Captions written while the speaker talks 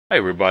Hi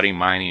everybody,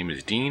 my name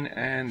is Dean,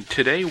 and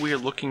today we are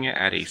looking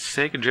at a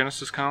Sega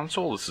Genesis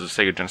console. This is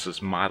a Sega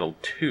Genesis Model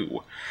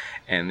 2,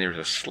 and there's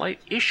a slight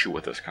issue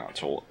with this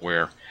console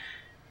where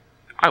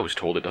I was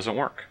told it doesn't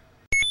work.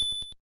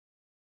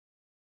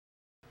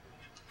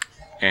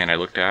 And I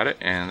looked at it,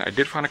 and I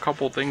did find a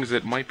couple of things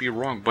that might be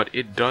wrong, but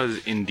it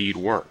does indeed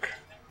work.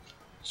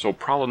 So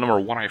problem number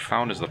one I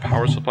found is the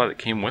power supply that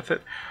came with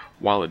it.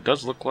 While it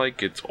does look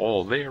like it's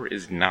all there,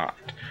 is not.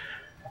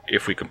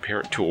 If we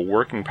compare it to a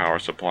working power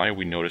supply,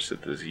 we notice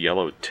that this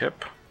yellow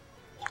tip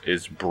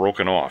is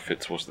broken off.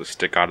 It's supposed to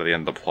stick out of the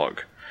end of the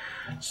plug.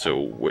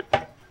 So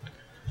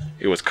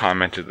it was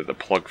commented that the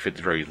plug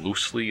fits very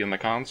loosely in the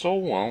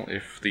console. Well,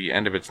 if the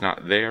end of it's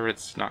not there,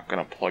 it's not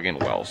going to plug in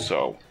well.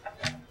 So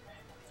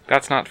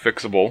that's not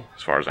fixable,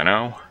 as far as I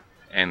know,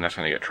 and that's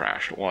going to get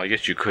trashed. Well, I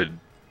guess you could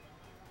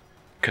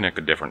connect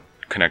a different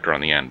connector on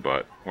the end,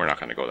 but we're not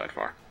going to go that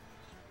far.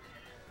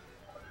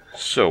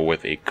 So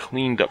with a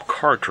cleaned up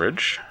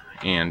cartridge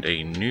and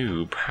a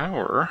new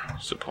power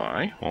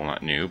supply, well,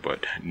 not new,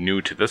 but new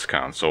to this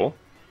console,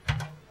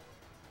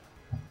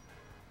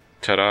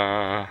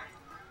 ta-da,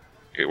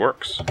 it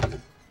works.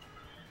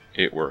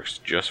 It works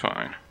just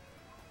fine.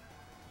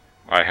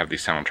 I have the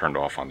sound turned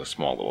off on the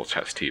small little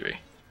test TV.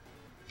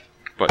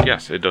 But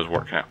yes, it does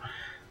work now.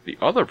 The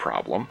other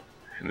problem,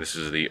 and this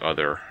is the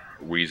other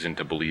reason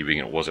to believing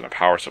it wasn't a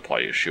power supply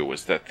issue,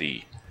 was that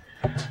this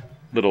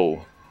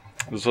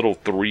little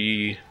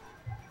 3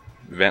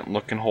 vent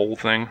looking hole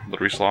thing, the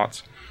 3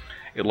 slots,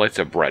 it lights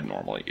up red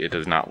normally. It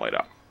does not light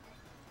up.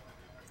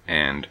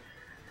 And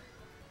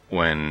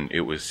when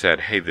it was said,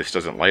 hey, this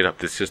doesn't light up,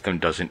 the system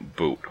doesn't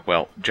boot.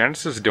 Well,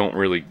 Genesis don't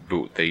really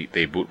boot.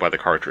 They boot by the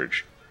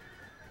cartridge.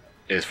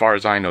 As far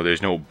as I know,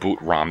 there's no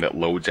boot ROM that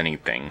loads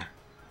anything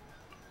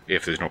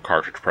if there's no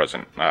cartridge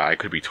present. I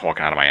could be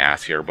talking out of my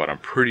ass here, but I'm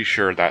pretty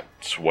sure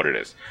that's what it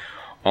is.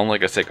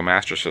 Unlike a Sega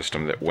Master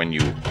System, that when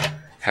you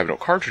have no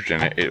cartridge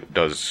in it, it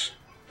does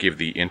give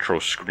the intro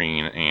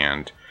screen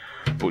and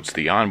boots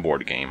the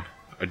onboard game.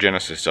 A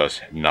Genesis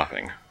does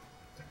nothing.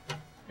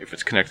 If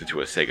it's connected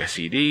to a Sega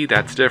CD,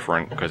 that's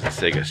different, because the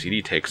Sega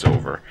CD takes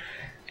over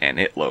and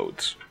it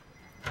loads.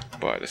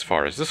 But as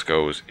far as this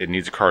goes, it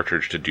needs a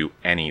cartridge to do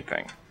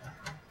anything.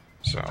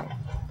 So,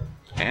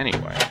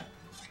 anyway.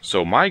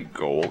 So my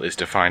goal is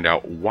to find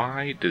out,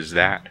 why does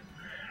that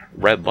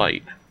red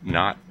light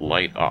not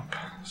light up?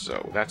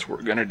 So that's what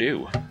we're going to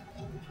do.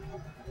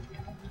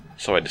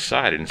 So I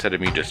decided, instead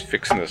of me just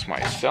fixing this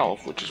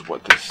myself, which is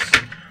what this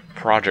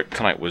project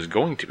tonight was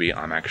going to be,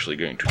 I'm actually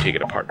going to take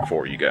it apart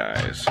for you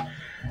guys.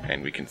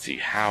 And we can see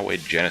how a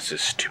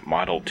Genesis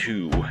Model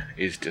 2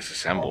 is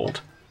disassembled.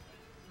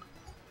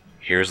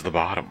 Here's the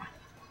bottom.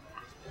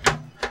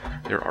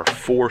 There are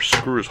 4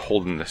 screws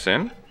holding this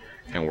in,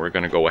 and we're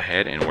going to go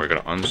ahead and we're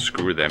going to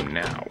unscrew them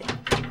now.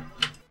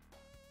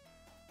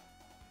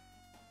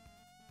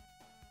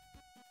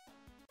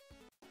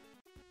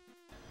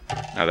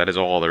 Now that is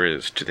all there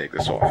is to take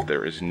this off.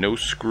 There is no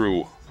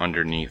screw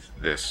underneath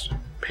this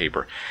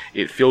paper.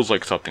 It feels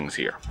like something's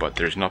here, but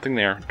there's nothing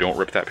there. Don't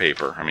rip that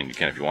paper. I mean, you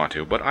can if you want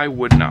to, but I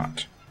would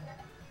not.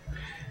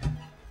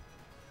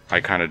 I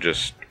kind of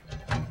just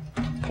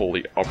pull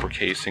the upper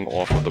casing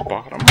off of the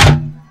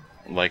bottom,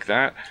 like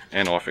that,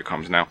 and off it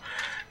comes. Now,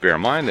 bear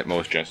in mind that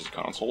most Genesis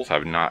consoles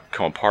have not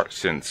come apart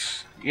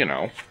since, you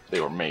know,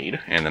 they were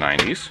made in the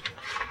 90s.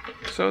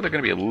 So they're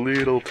going to be a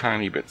little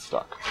tiny bit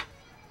stuck.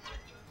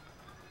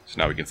 So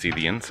now we can see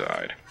the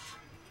inside.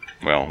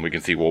 Well, we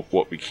can see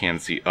what we can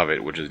see of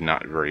it, which is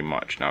not very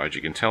much. Now, as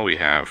you can tell, we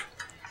have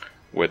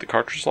where the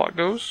cartridge slot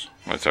goes.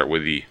 Let's start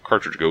where the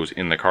cartridge goes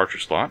in the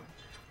cartridge slot.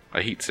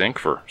 A heat sink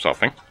for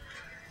something.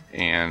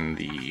 And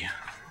the,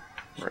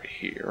 right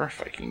here,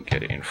 if I can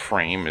get it in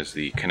frame, is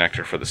the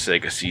connector for the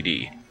Sega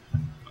CD.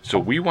 So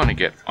we want to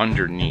get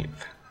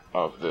underneath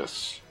of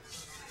this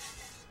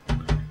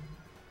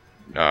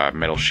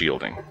metal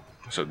shielding.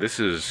 So this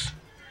is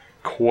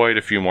quite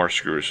a few more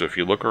screws. So if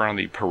you look around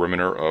the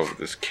perimeter of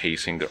this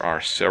casing, there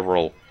are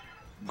several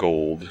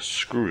gold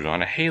screws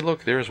on it. Hey,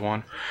 look, there's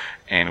one.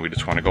 And we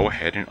just want to go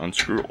ahead and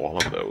unscrew all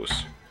of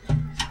those.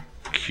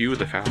 Cue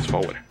the fast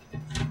forward.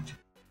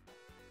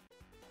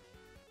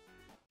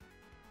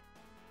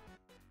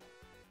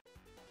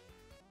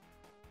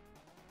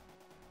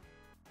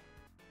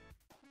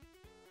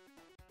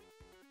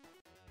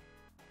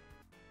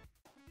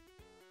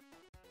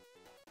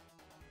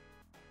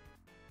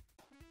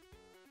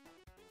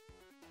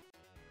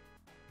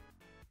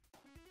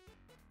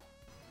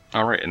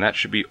 Alright, and that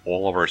should be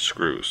all of our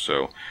screws.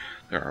 So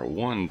there are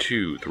 1,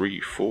 2, 3,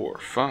 4,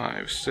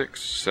 5,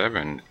 6,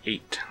 7,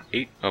 8.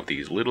 8 of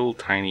these little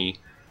tiny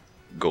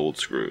gold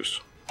screws.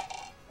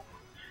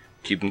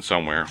 Keep them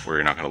somewhere where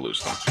you're not going to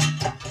lose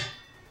them.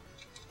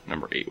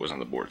 Number 8 was on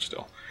the board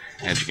still.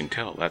 As you can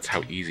tell, that's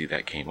how easy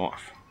that came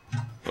off.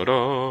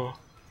 Ta-da!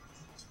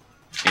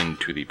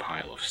 Into the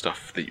pile of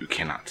stuff that you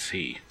cannot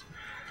see.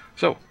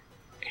 So,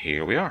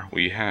 here we are.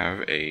 We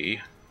have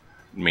a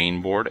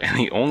main board, and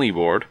the only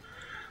board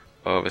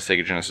of a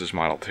Sega Genesis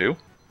Model 2.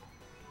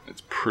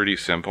 It's pretty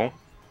simple.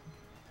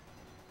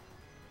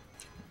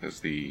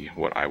 is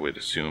what I would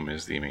assume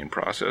is the main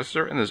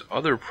processor, and there's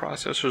other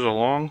processors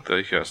along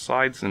the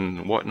sides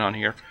and whatnot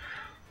here.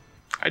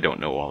 I don't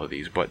know all of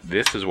these, but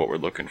this is what we're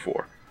looking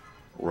for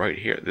right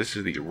here. This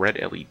is the red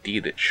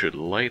LED that should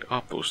light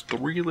up those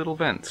 3 little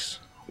vents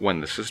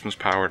when the system's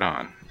powered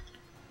on.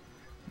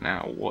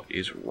 Now, what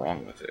is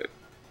wrong with it?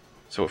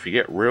 So if you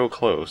get real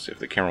close, if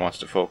the camera wants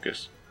to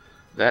focus,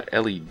 that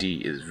LED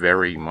is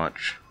very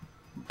much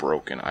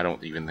broken. I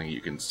don't even think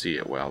you can see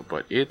it well,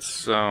 but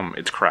it's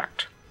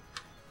cracked.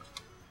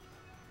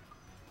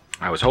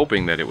 I was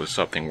hoping that it was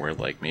something where,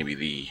 like, maybe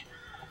the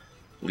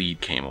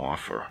lead came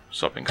off or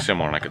something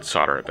similar and I could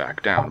solder it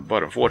back down,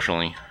 but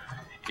unfortunately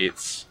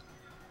it's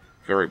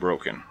very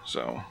broken.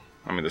 So,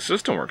 I mean, the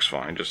system works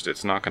fine, just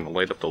it's not going to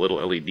light up the little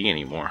LED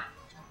anymore.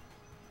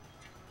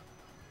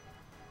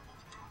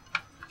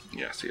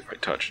 Yeah, see, if I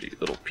touch the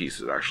little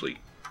pieces actually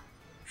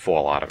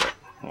fall out of it,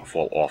 or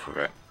fall off of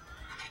it.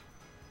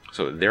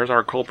 So there's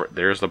our culprit,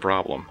 there's the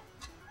problem,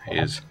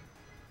 is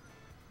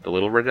the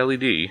little red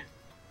LED.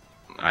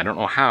 I don't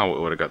know how it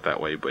would have got that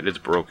way, but it's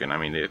broken. I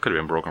mean, it could have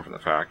been broken from the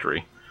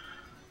factory.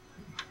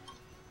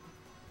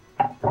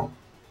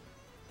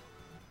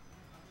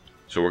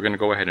 So we're going to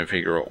go ahead and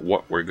figure out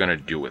what we're going to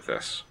do with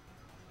this.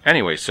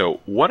 Anyway, so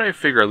what I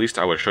figure at least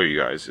I would show you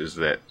guys is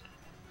that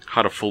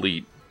how to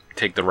fully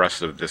take the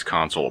rest of this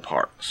console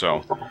apart.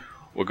 So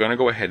we're going to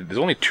go ahead. There's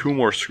only 2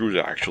 more screws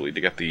actually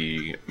to get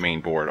the main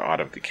board out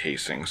of the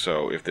casing.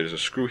 So if there's a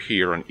screw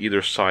here on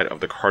either side of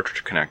the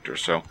cartridge connector.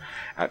 So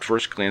at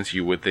first glance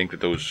you would think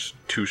that those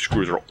 2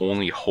 screws are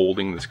only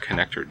holding this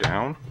connector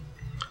down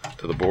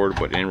to the board,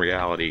 but in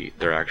reality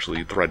they're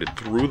actually threaded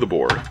through the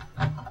board,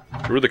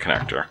 through the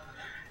connector,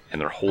 and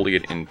they're holding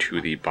it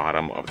into the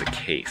bottom of the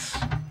case.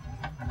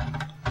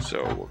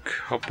 So a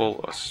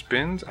couple of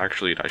spins,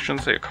 actually I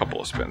shouldn't say a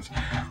couple of spins,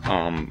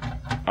 on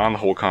the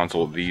whole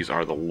console these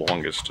are the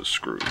longest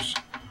screws.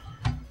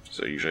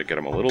 So usually I get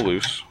them a little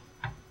loose,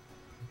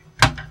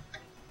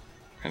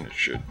 and it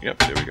should, yep,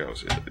 there we go,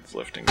 it's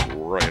lifting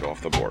right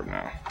off the board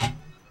now.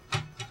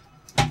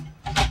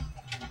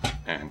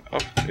 And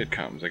up it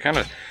comes. It kind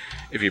of,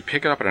 if you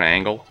pick it up at an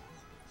angle,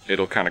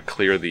 it'll kind of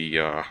clear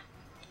the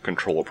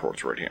controller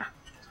ports right here.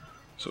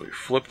 So we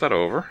flip that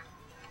over,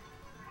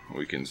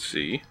 we can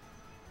see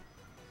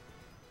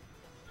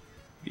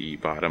the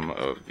bottom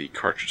of the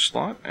cartridge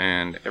slot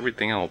and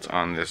everything else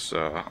on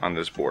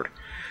this board.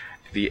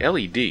 The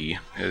LED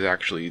is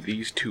actually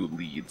these 2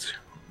 leads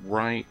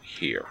right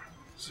here.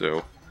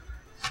 So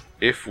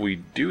if we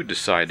do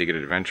decide to get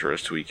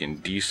adventurous, we can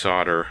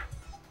desolder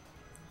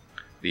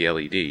the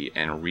LED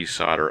and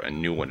resolder a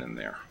new one in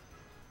there.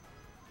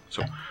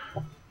 So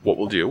what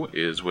we'll do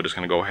is we're just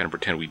going to go ahead and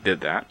pretend we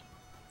did that.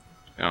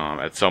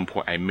 At some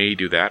point I may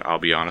do that. I'll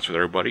be honest with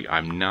everybody,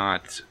 I'm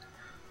not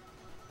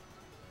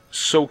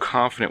so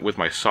confident with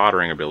my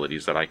soldering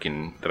abilities that I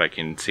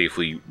can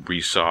safely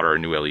resolder a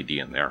new LED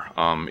in there.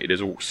 It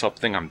is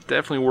something I'm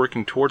definitely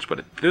working towards, but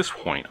at this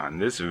point, on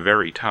this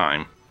very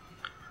time,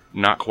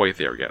 not quite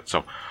there yet.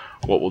 So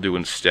what we'll do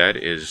instead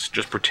is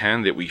just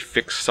pretend that we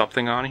fixed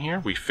something on here.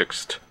 We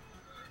fixed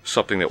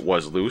something that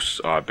was loose.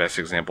 Best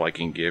example I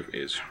can give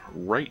is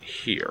right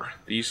here.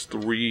 These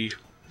 3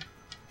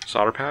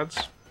 solder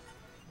pads,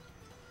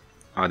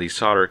 these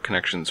solder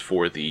connections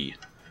for the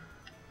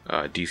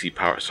DC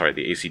power, sorry,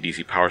 the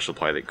AC/DC power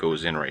supply that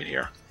goes in right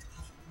here.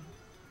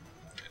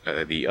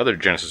 The other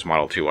Genesis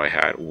Model 2 I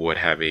had would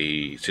have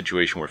a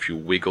situation where if you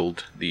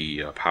wiggled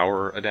the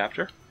power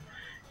adapter,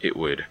 it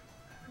would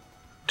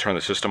turn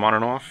the system on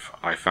and off.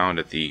 I found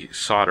that the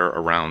solder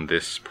around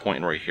this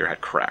point right here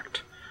had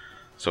cracked.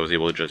 So I was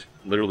able to just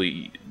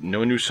literally,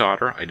 no new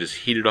solder, I just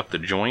heated up the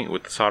joint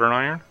with the soldering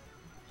iron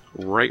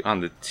right on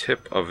the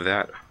tip of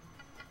that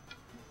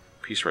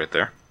piece right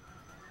there.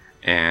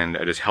 And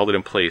I just held it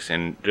in place,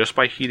 and just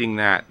by heating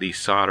that, the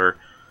solder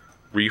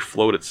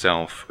reflowed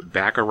itself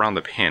back around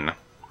the pin.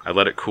 I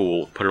let it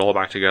cool, put it all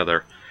back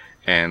together,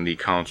 and the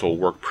console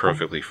worked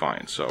perfectly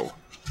fine. So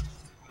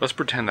let's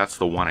pretend that's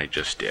the one I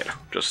just did,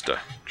 just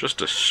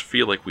to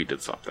feel like we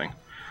did something.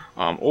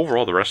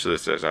 Overall, the rest of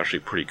this is actually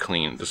pretty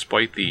clean,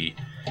 despite the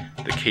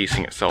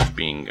casing itself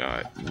being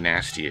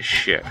nasty as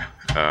shit.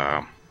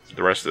 The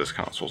rest of this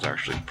console is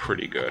actually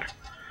pretty good.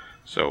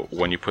 So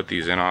when you put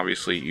these in,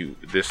 obviously,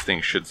 this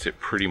thing should sit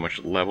pretty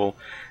much level,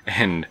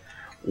 and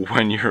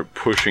when you're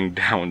pushing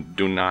down,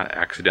 do not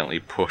accidentally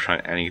push on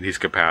any of these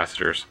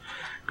capacitors,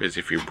 because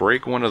if you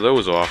break one of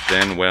those off,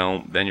 then,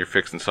 well, then you're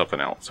fixing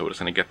something else. So we're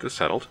just going to get this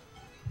settled.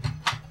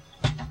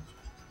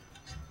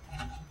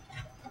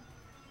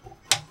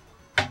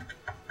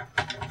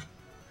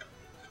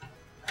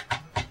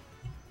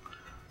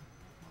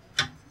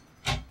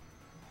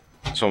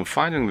 So I'm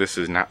finding this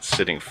is not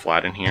sitting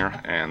flat in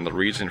here, and the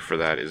reason for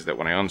that is that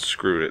when I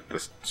unscrewed it,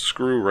 the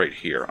screw right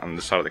here on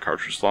the side of the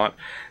cartridge slot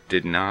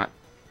did not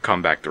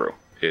come back through.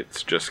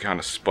 It's just kind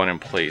of spun in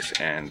place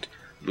and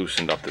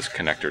loosened up this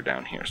connector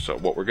down here. So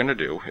what we're going to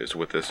do is,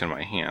 with this in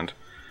my hand,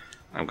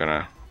 I'm going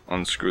to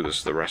unscrew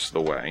this the rest of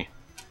the way.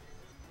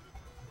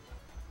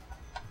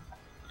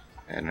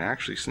 And it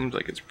actually seems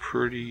like it's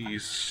pretty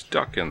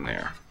stuck in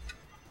there.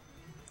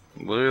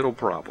 Little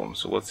problem.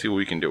 So let's see what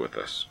we can do with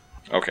this.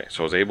 Okay,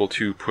 so I was able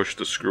to push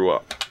the screw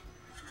up.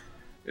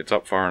 It's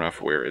up far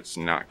enough where it's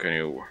not going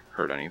to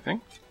hurt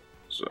anything.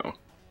 So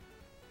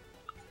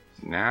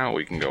now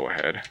we can go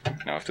ahead.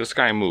 Now if this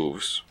guy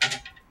moves,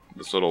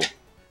 this little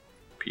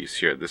piece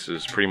here, this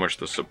is pretty much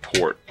the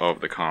support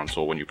of the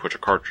console when you push a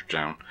cartridge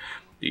down.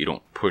 You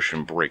don't push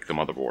and break the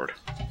motherboard.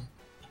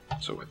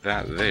 So with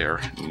that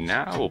there,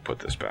 now we'll put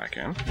this back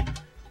in.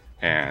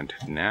 And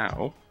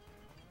now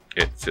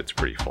it sits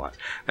pretty flat.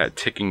 That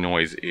ticking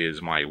noise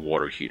is my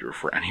water heater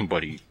for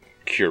anybody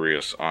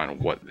curious on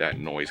what that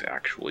noise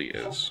actually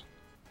is.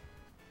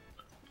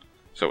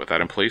 So with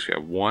that in place, we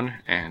have 1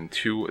 and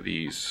 2 of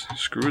these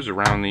screws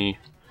around the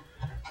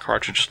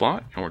cartridge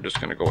slot, and we're just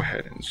going to go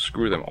ahead and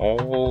screw them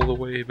all the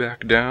way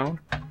back down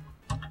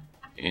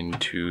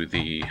into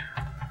the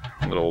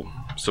little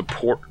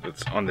support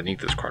that's underneath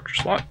this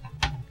cartridge slot.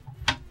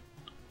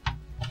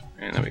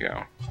 And there we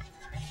go.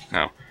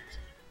 Now,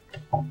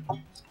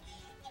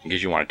 in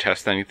case you want to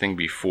test anything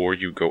before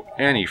you go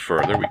any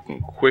further, we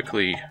can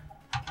quickly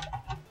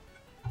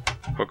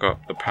hook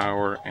up the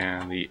power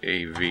and the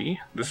AV.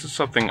 This is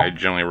something I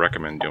generally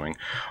recommend doing.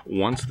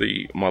 Once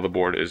the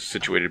motherboard is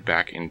situated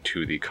back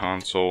into the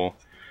console,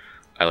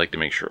 I like to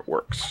make sure it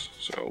works.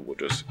 So we'll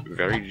just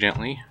very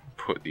gently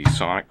put the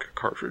Sonic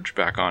cartridge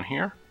back on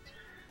here.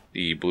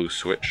 The blue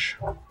switch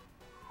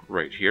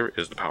right here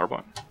is the power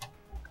button.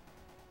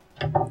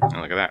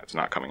 And look at that, it's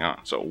not coming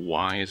on. So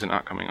why is it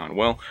not coming on?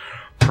 Well,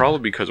 probably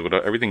because with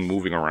everything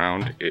moving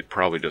around, it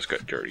probably just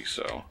got dirty.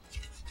 So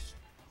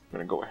I'm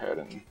going to go ahead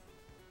and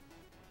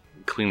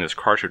clean this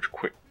cartridge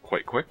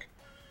quite quick.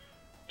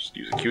 Just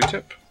use a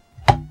Q-tip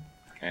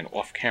and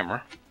off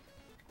camera.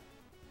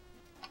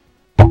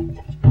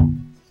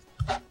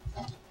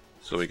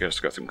 So we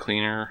just got some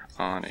cleaner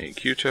on a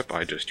Q-tip.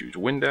 I just used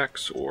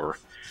Windex or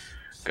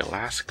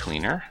glass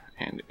cleaner,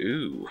 and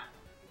ooh,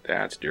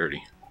 that's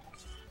dirty.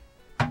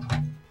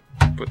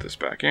 Put this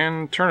back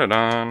in, turn it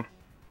on.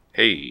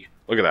 Hey,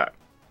 look at that.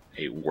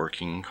 A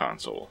working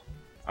console.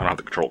 I don't have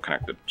the control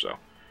connected, so,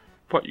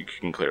 but you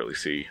can clearly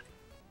see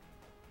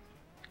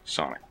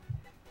Sonic.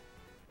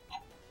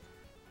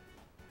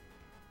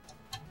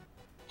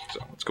 So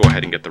let's go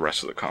ahead and get the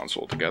rest of the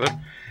console together.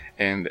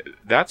 And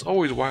that's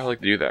always why I like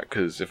to do that,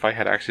 because if I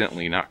had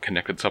accidentally not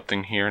connected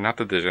something here, not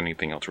that there's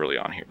anything else really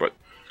on here, but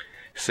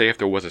say if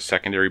there was a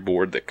secondary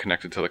board that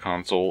connected to the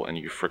console and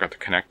you forgot to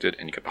connect it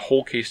and you got the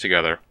whole case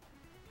together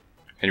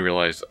and you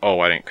realize, oh,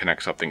 I didn't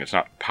connect something, it's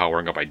not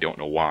powering up, I don't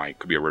know why. It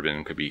could be a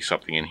ribbon, it could be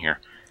something in here.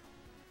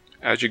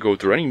 As you go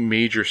through, any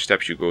major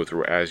steps you go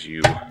through as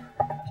you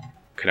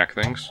connect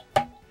things,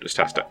 just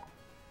test it.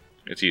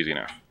 It's easy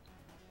enough.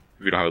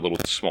 If you don't have a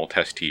little small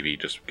test TV,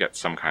 just get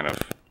some kind of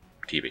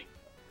TV.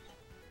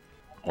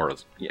 Or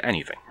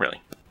anything,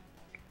 really.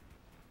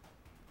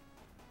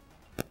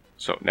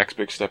 So, next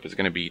big step is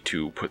going to be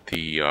to put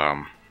the,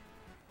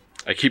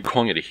 I keep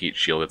calling it a heat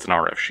shield, it's an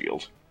RF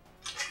shield.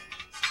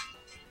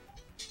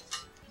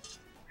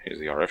 Here's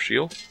the RF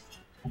shield.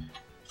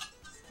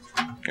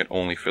 It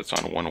only fits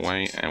on one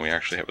way, and we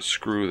actually have a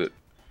screw that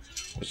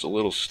was a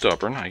little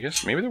stubborn. I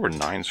guess maybe there were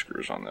 9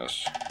 screws on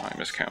this. I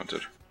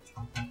miscounted.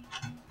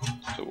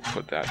 So we'll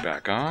put that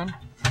back on.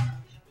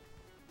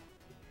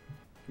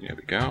 There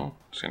we go.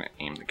 Just going to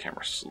aim the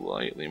camera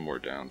slightly more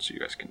down so you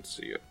guys can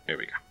see it. There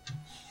we go.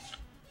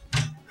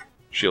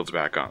 Shield's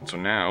back on. So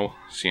now,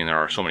 seeing there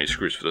are so many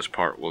screws for this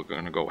part, we're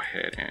going to go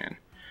ahead and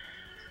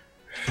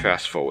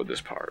fast forward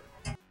this part.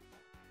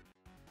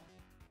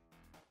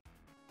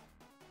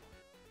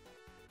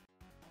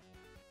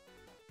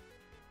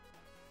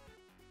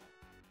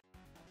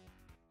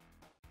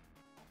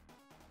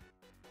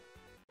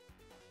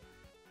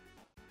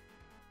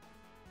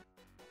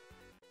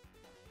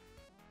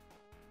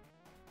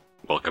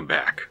 Welcome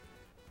back.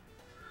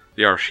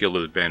 The RF shield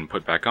has been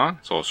put back on.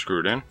 It's all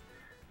screwed in.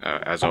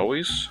 As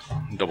always,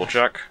 double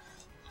check.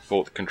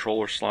 Both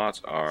controller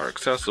slots are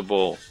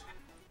accessible.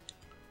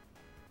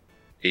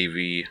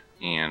 AV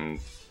and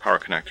power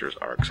connectors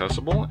are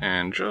accessible.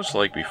 And just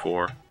like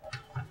before,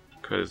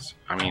 because,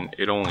 I mean,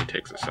 it only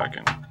takes a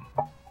second.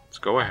 Let's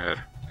go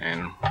ahead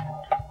and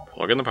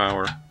plug in the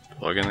power,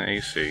 plug in the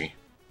AC,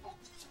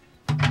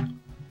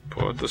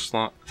 put the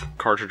slot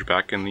cartridge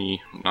back in the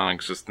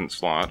non-existent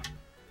slot,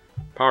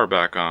 power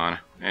back on,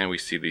 and we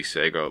see the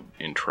Sega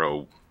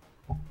intro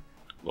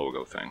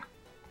logo thing.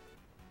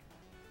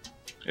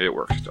 It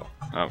works still.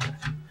 Okay.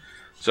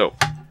 So,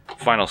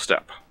 final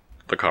step,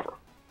 the cover.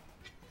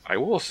 I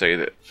will say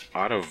that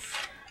out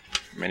of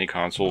many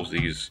consoles,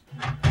 these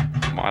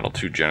Model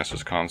 2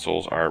 Genesis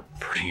consoles are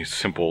pretty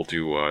simple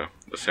to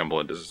assemble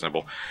and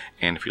disassemble.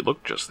 And if you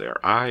look just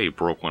there, I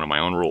broke one of my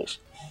own rules.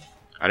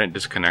 I didn't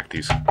disconnect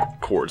these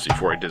cords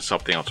before I did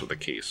something else with the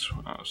case.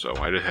 So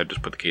I had to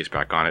just put the case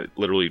back on. It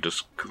literally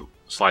just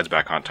slides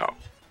back on top.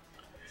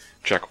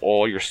 Check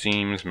all your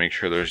seams, make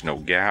sure there's no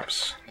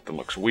gaps. Nothing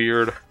looks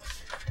weird.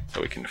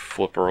 So we can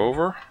flip her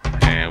over,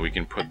 and we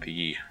can put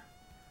the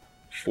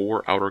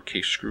 4 outer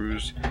case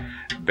screws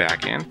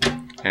back in.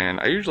 And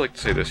I usually like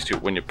to say this too,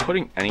 when you're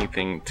putting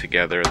anything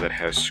together that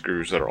has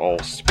screws that are all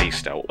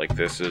spaced out like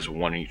this is,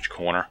 one in each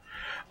corner,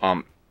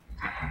 in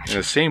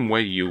the same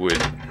way you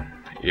would,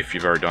 if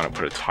you've ever done it,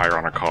 put a tire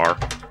on a car,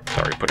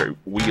 put a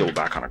wheel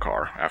back on a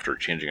car after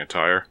changing a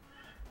tire,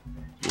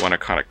 you want to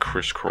kind of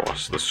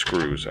crisscross the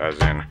screws, as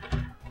in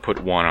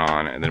put one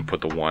on and then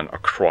put the one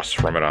across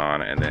from it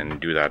on, and then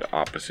do that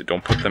opposite.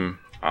 Don't put them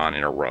on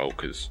in a row,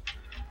 because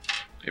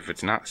if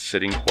it's not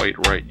sitting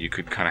quite right, you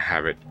could kind of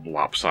have it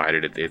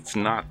lopsided. It's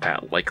not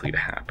that likely to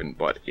happen,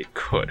 but it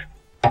could.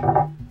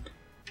 And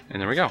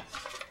there we go.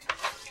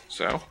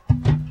 So,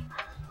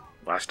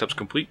 last step's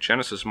complete.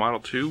 Genesis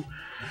Model 2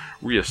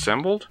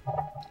 reassembled.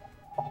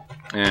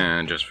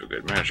 And just for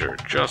good measure,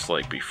 just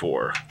like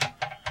before,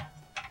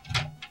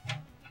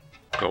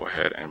 go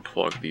ahead and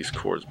plug these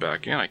cords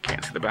back in. I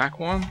can't see the back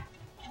one.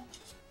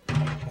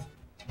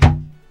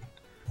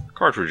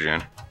 Cartridge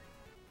in.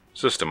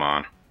 System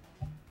on.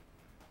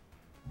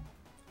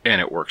 And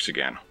it works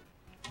again.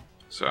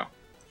 So,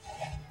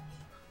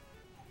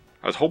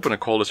 I was hoping to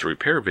call this a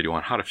repair video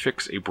on how to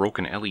fix a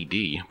broken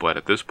LED, but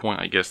at this point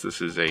I guess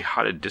this is a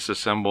how to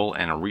disassemble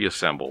and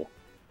reassemble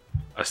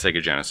a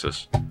Sega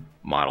Genesis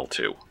Model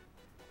 2.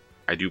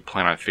 I do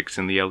plan on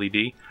fixing the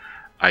LED.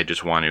 I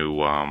just want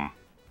to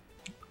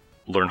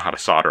learn how to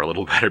solder a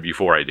little better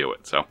before I do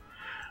it. So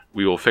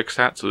we will fix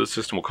that. So this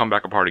system will come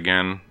back apart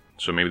again.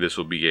 So maybe this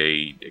will be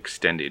a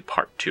extended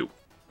part 2.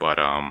 But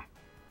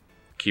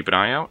keep an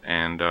eye out.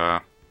 And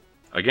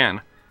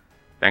again,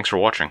 thanks for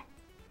watching.